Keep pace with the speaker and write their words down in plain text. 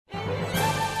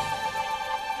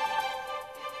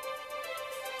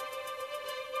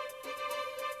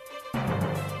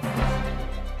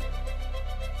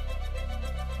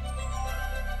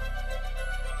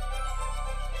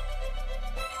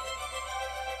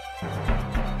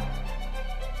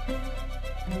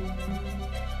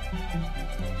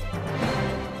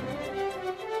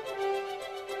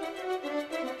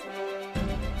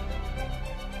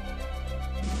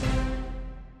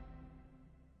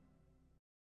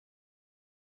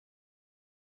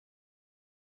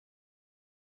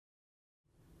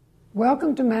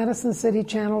Welcome to Madison City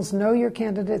Channel's Know Your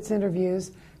Candidates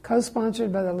interviews,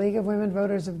 co-sponsored by the League of Women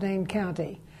Voters of Dane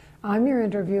County. I'm your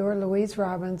interviewer, Louise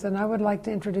Robbins, and I would like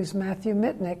to introduce Matthew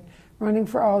Mitnick, running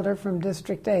for Alder from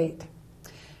District 8.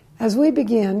 As we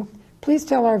begin, please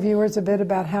tell our viewers a bit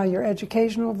about how your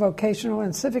educational, vocational,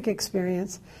 and civic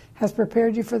experience has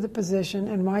prepared you for the position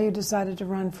and why you decided to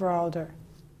run for Alder.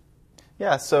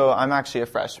 Yeah, so I'm actually a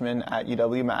freshman at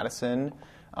UW-Madison,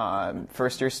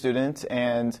 first-year student,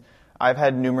 and I've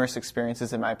had numerous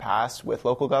experiences in my past with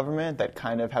local government that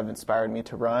kind of have inspired me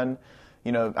to run.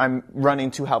 You know, I'm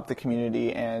running to help the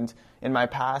community, and in my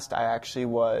past, I actually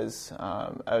was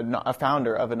a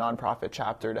founder of a nonprofit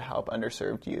chapter to help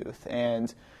underserved youth.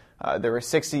 And there were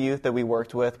 60 youth that we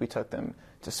worked with. We took them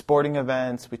to sporting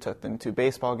events, we took them to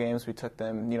baseball games, we took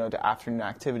them, to afternoon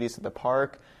activities at the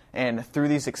park. And through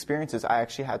these experiences, I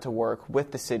actually had to work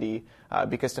with the city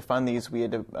because to fund these, we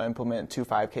had to implement 2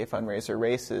 5K fundraiser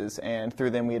races. And through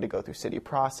them, we had to go through city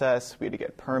process, we had to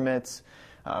get permits,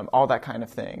 all that kind of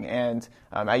thing. And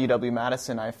at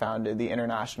UW-Madison, I founded the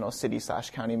International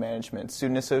City/County Management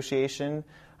Student Association,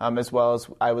 as well as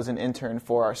I was an intern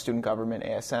for our student government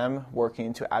ASM,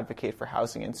 working to advocate for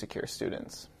housing insecure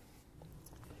students.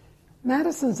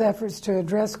 Madison's efforts to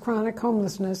address chronic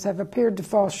homelessness have appeared to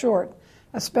fall short,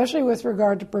 especially with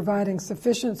regard to providing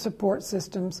sufficient support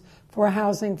systems for a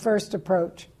housing-first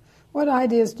approach. What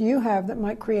ideas do you have that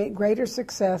might create greater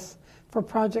success for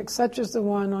projects such as the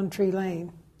one on Tree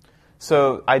Lane?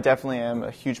 So I definitely am a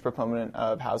huge proponent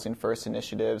of housing first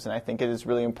initiatives, and I think it is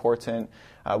really important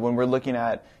when we're looking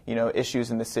at issues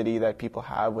in the city that people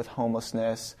have with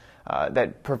homelessness,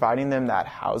 that providing them that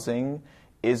housing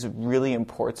is really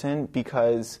important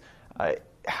because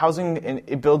housing,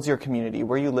 it builds your community.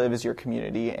 Where you live is your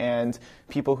community, and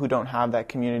people who don't have that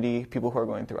community, people who are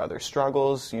going through other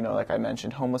struggles, like I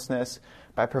mentioned, homelessness,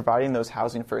 by providing those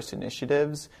housing first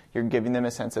initiatives, you're giving them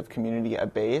a sense of community, a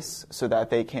base, so that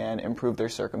they can improve their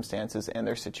circumstances and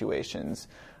their situations.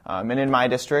 And in my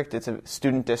district, it's a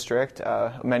student district.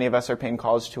 Many of us are paying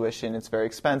college tuition. It's very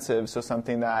expensive, so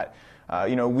something that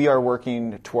we are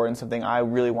working toward, and something I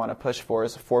really want to push for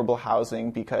is affordable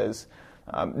housing, because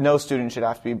no student should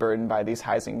have to be burdened by these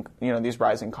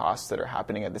rising costs that are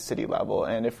happening at the city level.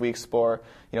 And if we explore,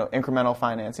 incremental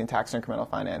financing, tax incremental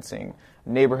financing,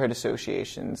 neighborhood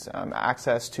associations,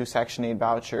 access to Section 8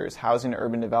 vouchers, housing and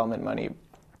urban development money,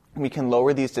 we can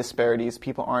lower these disparities.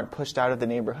 People aren't pushed out of the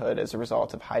neighborhood as a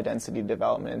result of high density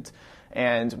development,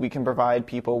 and we can provide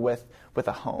people with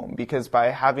a home, because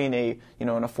by having an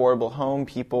affordable home,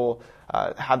 people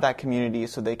have that community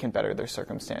so they can better their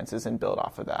circumstances and build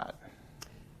off of that.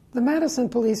 The Madison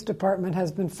Police Department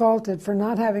has been faulted for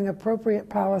not having appropriate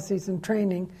policies and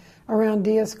training around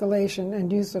de-escalation and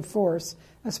use of force,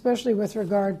 especially with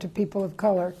regard to people of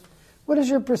color. What is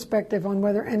your perspective on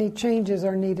whether any changes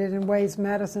are needed in ways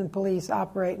Madison police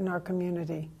operate in our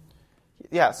community?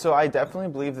 Yeah, so I definitely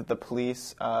believe that the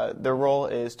police, their role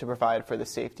is to provide for the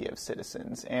safety of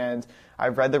citizens. And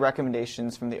I've read the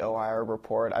recommendations from the OIR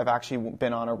report. I've actually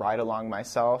been on a ride-along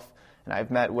myself, and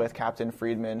I've met with Captain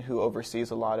Friedman, who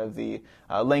oversees a lot of the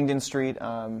Langdon Street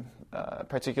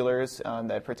particulars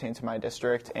that pertain to my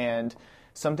district. And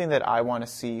something that I want to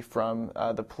see from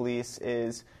the police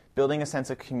is building a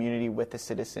sense of community with the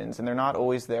citizens. And they're not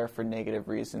always there for negative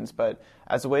reasons, but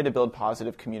as a way to build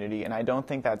positive community. And I don't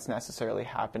think that's necessarily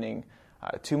happening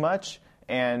too much.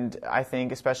 And I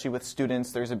think, especially with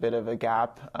students, there's a bit of a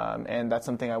gap, and that's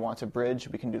something I want to bridge.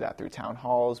 We can do that through town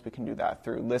halls. We can do that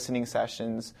through listening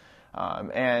sessions.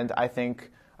 And I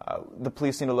think the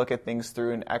police need to look at things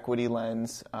through an equity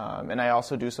lens. And I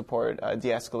also do support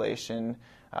de-escalation.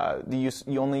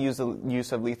 You only use the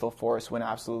use of lethal force when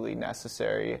absolutely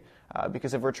necessary,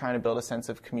 because if we're trying to build a sense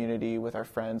of community with our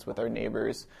friends, with our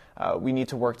neighbors, we need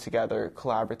to work together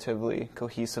collaboratively,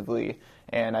 cohesively.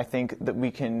 And I think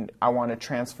that I want to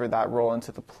transfer that role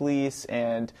into the police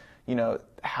and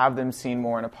have them seen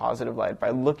more in a positive light by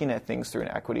looking at things through an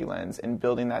equity lens and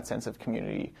building that sense of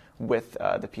community with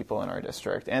the people in our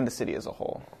district and the city as a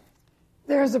whole.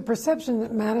 There is a perception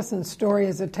that Madison's story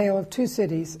is a tale of two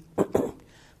cities,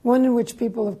 one in which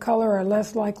people of color are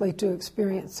less likely to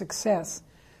experience success.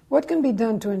 What can be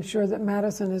done to ensure that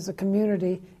Madison is a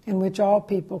community in which all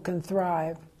people can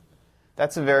thrive?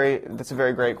 That's a very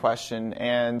great question,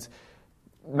 and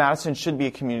Madison should be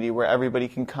a community where everybody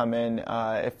can come in.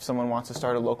 If someone wants to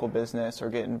start a local business or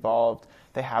get involved,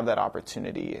 they have that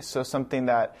opportunity. So something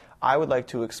that I would like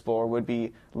to explore would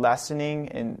be lessening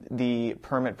in the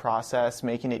permit process,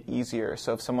 making it easier.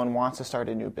 So if someone wants to start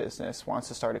a new business, wants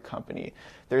to start a company,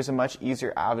 there's a much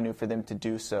easier avenue for them to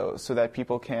do so that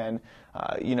people can,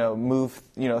 move,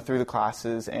 through the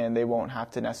classes and they won't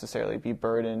have to necessarily be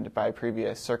burdened by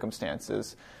previous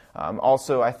circumstances.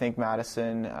 Also, I think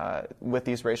Madison, with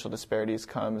these racial disparities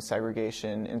comes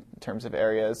segregation in terms of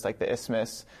areas. Like the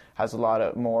Isthmus has a lot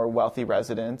of more wealthy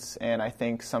residents, and I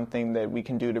think something that we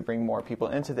can do to bring more people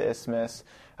into the Isthmus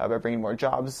by bringing more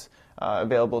jobs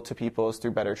available to people is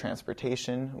through better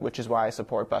transportation, which is why I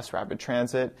support bus rapid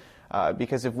transit,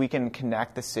 because if we can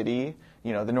connect the city,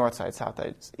 the north side,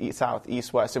 south,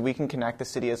 east, west, if we can connect the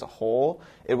city as a whole,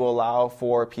 it will allow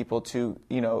for people to,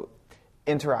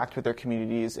 interact with their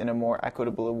communities in a more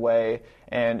equitable way.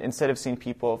 And instead of seeing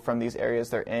people from these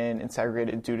areas they're in and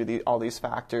segregated due to all these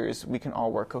factors, we can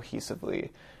all work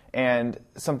cohesively. And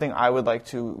something I would like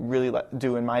to really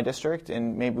do in my district,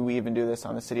 and maybe we even do this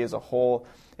on the city as a whole,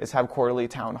 is have quarterly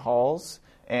town halls.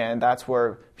 And that's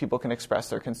where people can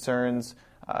express their concerns,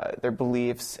 their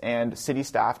beliefs, and city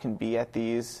staff can be at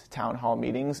these town hall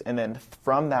meetings. And then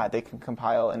from that, they can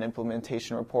compile an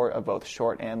implementation report of both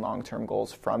short and long-term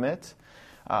goals from it.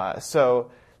 To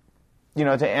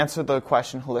answer the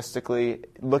question holistically,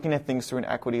 looking at things through an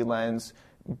equity lens,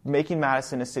 making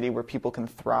Madison a city where people can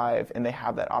thrive and they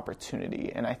have that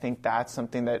opportunity. And I think that's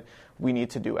something that we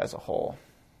need to do as a whole.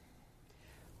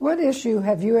 What issue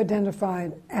have you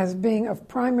identified as being of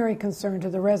primary concern to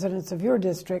the residents of your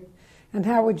district, and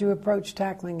how would you approach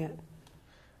tackling it?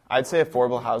 I'd say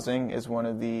affordable housing is one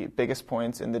of the biggest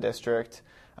points in the district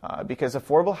because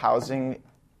affordable housing,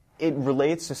 it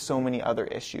relates to so many other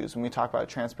issues when we talk about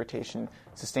transportation,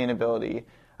 sustainability,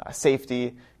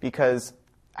 safety, because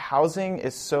housing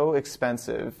is so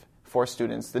expensive for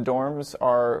students. The dorms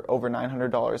are over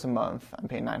 $900 a month. I'm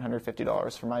paying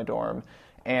 $950 for my dorm,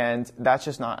 and that's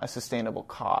just not a sustainable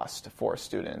cost for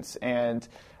students. And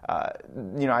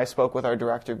I spoke with our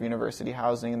director of university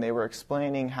housing, and they were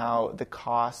explaining how the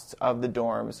costs of the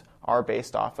dorms are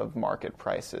based off of market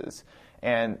prices.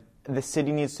 And the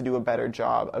city needs to do a better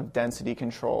job of density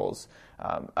controls,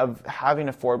 of having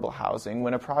affordable housing.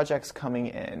 When a project's coming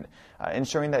in,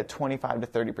 ensuring that 25 to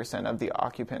 30% of the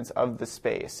occupants of the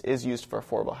space is used for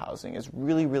affordable housing is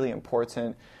really, really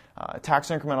important. Tax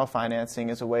incremental financing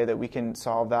is a way that we can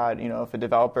solve that. If a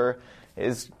developer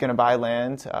is going to buy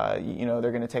land, they're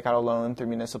going to take out a loan through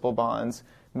municipal bonds,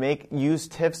 use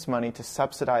TIF's money to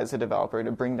subsidize the developer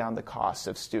to bring down the cost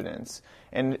of students.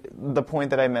 And the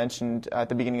point that I mentioned at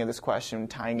the beginning of this question,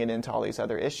 tying it into all these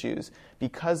other issues,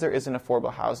 because there isn't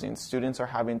affordable housing, students are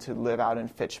having to live out in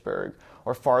Fitchburg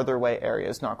or farther away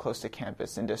areas not close to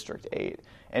campus in District 8.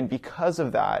 And because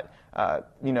of that,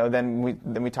 then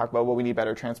we talk about, we need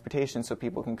better transportation so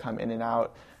people can come in and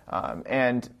out.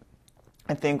 And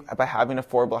I think by having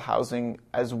affordable housing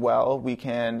as well, we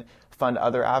can fund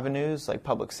other avenues like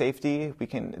public safety.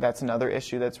 That's another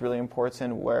issue that's really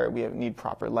important, where we need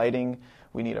proper lighting,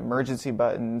 we need emergency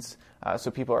buttons,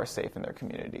 so people are safe in their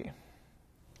community.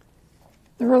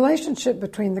 The relationship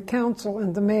between the council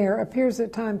and the mayor appears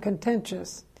at times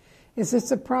contentious. Is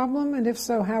this a problem, and if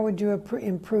so, how would you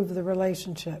improve the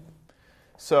relationship?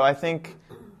 So I think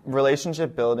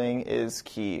relationship building is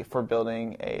key for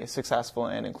building a successful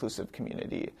and inclusive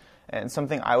community. And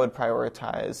something I would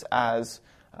prioritize as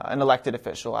an elected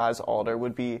official, as Alder,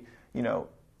 would be,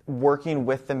 working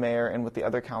with the mayor and with the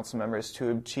other council members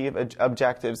to achieve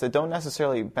objectives that don't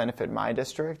necessarily benefit my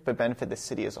district, but benefit the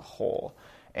city as a whole.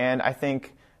 And I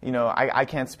think, I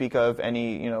can't speak of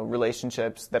any,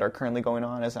 relationships that are currently going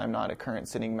on, as I'm not a current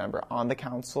sitting member on the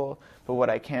council. But what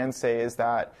I can say is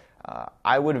that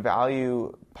I would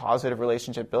value positive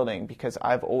relationship building, because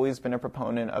I've always been a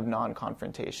proponent of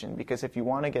non-confrontation. Because if you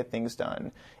want to get things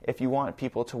done, if you want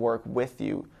people to work with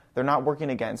you, they're not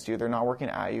working against you, they're not working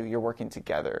at you, you're working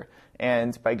together.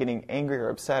 And by getting angry or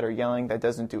upset or yelling, that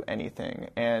doesn't do anything.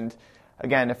 And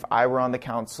again, if I were on the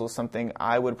council, something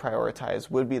I would prioritize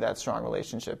would be that strong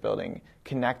relationship building,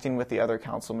 connecting with the other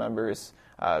council members,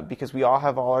 because we all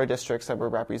have all our districts that we're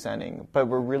representing, but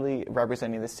we're really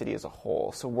representing the city as a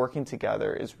whole. So working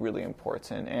together is really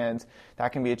important, and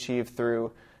that can be achieved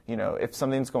through, if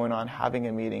something's going on, having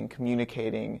a meeting,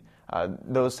 communicating,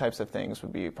 those types of things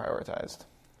would be prioritized.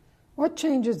 What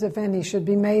changes, if any, should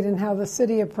be made in how the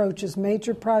city approaches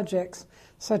major projects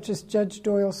such as Judge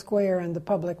Doyle Square and the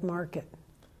public market?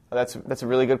 That's a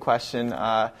really good question.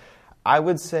 I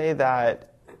would say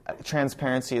that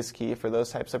transparency is key for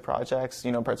those types of projects,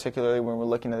 particularly when we're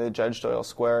looking at the Judge Doyle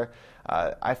Square.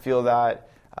 I feel that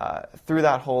through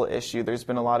that whole issue, there's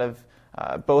been a lot of,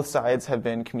 both sides have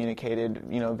been communicated,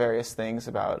 various things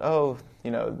about,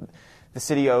 the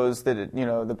city owes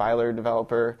the Byler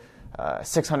developer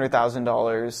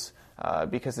 $600,000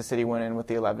 because the city went in with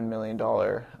the $11 million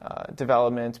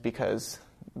development because,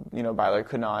 Byler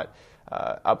could not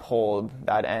uphold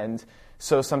that end.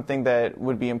 So something that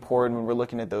would be important when we're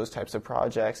looking at those types of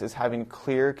projects is having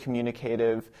clear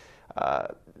communicative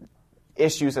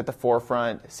issues at the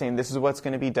forefront, saying this is what's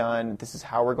going to be done, this is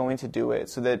how we're going to do it,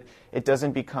 so that it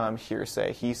doesn't become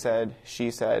hearsay. He said,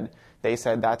 she said, they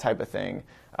said, that type of thing.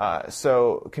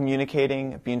 So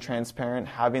communicating, being transparent,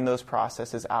 having those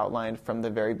processes outlined from the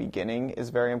very beginning is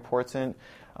very important,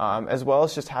 as well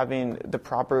as just having the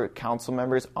proper council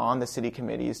members on the city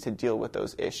committees to deal with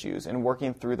those issues and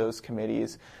working through those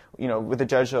committees, with the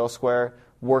Judge Doyle Square,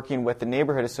 working with the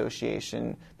neighborhood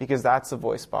association, because that's the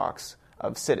voice box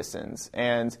of citizens.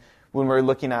 And when we're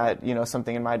looking at,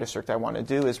 something in my district I want to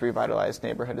do is revitalize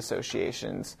neighborhood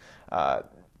associations.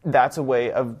 That's a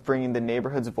way of bringing the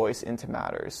neighborhood's voice into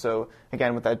matters. So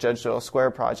again, with that Judge Doyle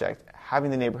Square project, having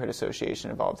the neighborhood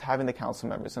association involved, having the council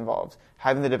members involved,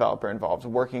 having the developer involved,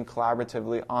 working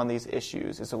collaboratively on these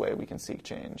issues is a way we can seek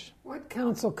change. What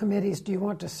council committees do you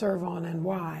want to serve on and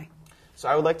why? So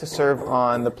I would like to serve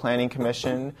on the Planning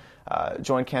Commission,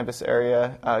 Joint Campus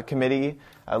Area Committee,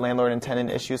 Landlord and Tenant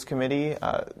Issues Committee.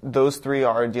 Those three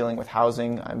are dealing with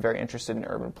housing. I'm very interested in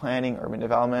urban planning, urban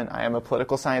development. I am a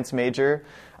political science major,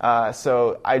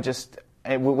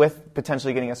 with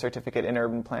potentially getting a certificate in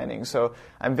urban planning. So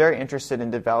I'm very interested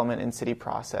in development and city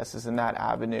processes in that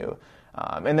avenue.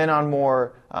 And then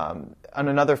on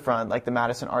another front, like the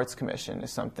Madison Arts Commission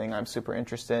is something I'm super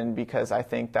interested in because I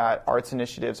think that arts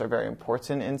initiatives are very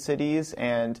important in cities,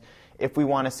 and if we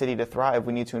want a city to thrive,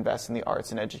 we need to invest in the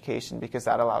arts and education because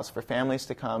that allows for families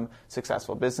to come,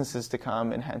 successful businesses to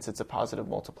come, and hence it's a positive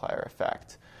multiplier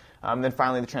effect. Then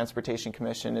finally, the Transportation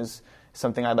Commission is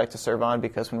something I'd like to serve on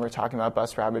because when we're talking about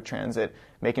bus rapid transit,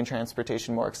 making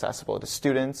transportation more accessible to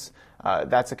students,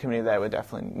 that's a committee that I would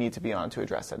definitely need to be on to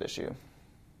address that issue.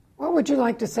 What would you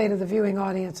like to say to the viewing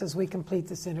audience as we complete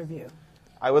this interview?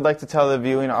 I would like to tell the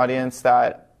viewing audience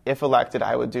that if elected,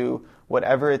 I would do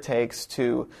whatever it takes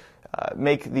to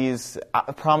make these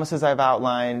promises I've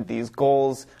outlined, these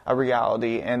goals, a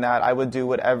reality, and that I would do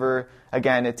whatever,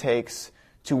 again, it takes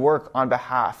to work on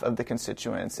behalf of the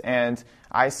constituents. And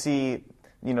I see,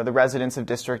 the residents of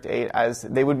District 8 as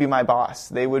they would be my boss.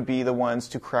 They would be the ones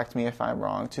to correct me if I'm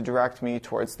wrong, to direct me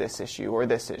towards this issue or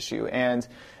this issue. And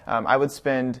I would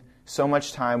spend so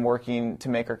much time working to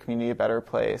make our community a better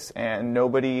place, and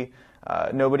nobody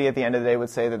at the end of the day would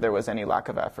say that there was any lack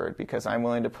of effort because I'm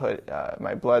willing to put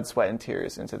my blood, sweat, and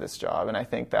tears into this job. And I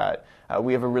think that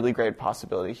we have a really great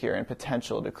possibility here and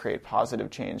potential to create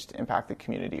positive change to impact the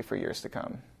community for years to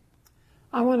come.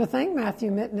 I want to thank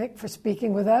Matthew Mitnick for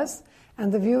speaking with us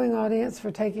and the viewing audience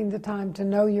for taking the time to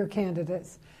know your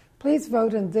candidates. Please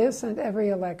vote in this and every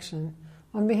election.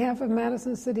 On behalf of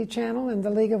Madison City Channel and the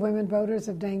League of Women Voters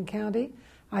of Dane County,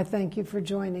 I thank you for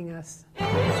joining us.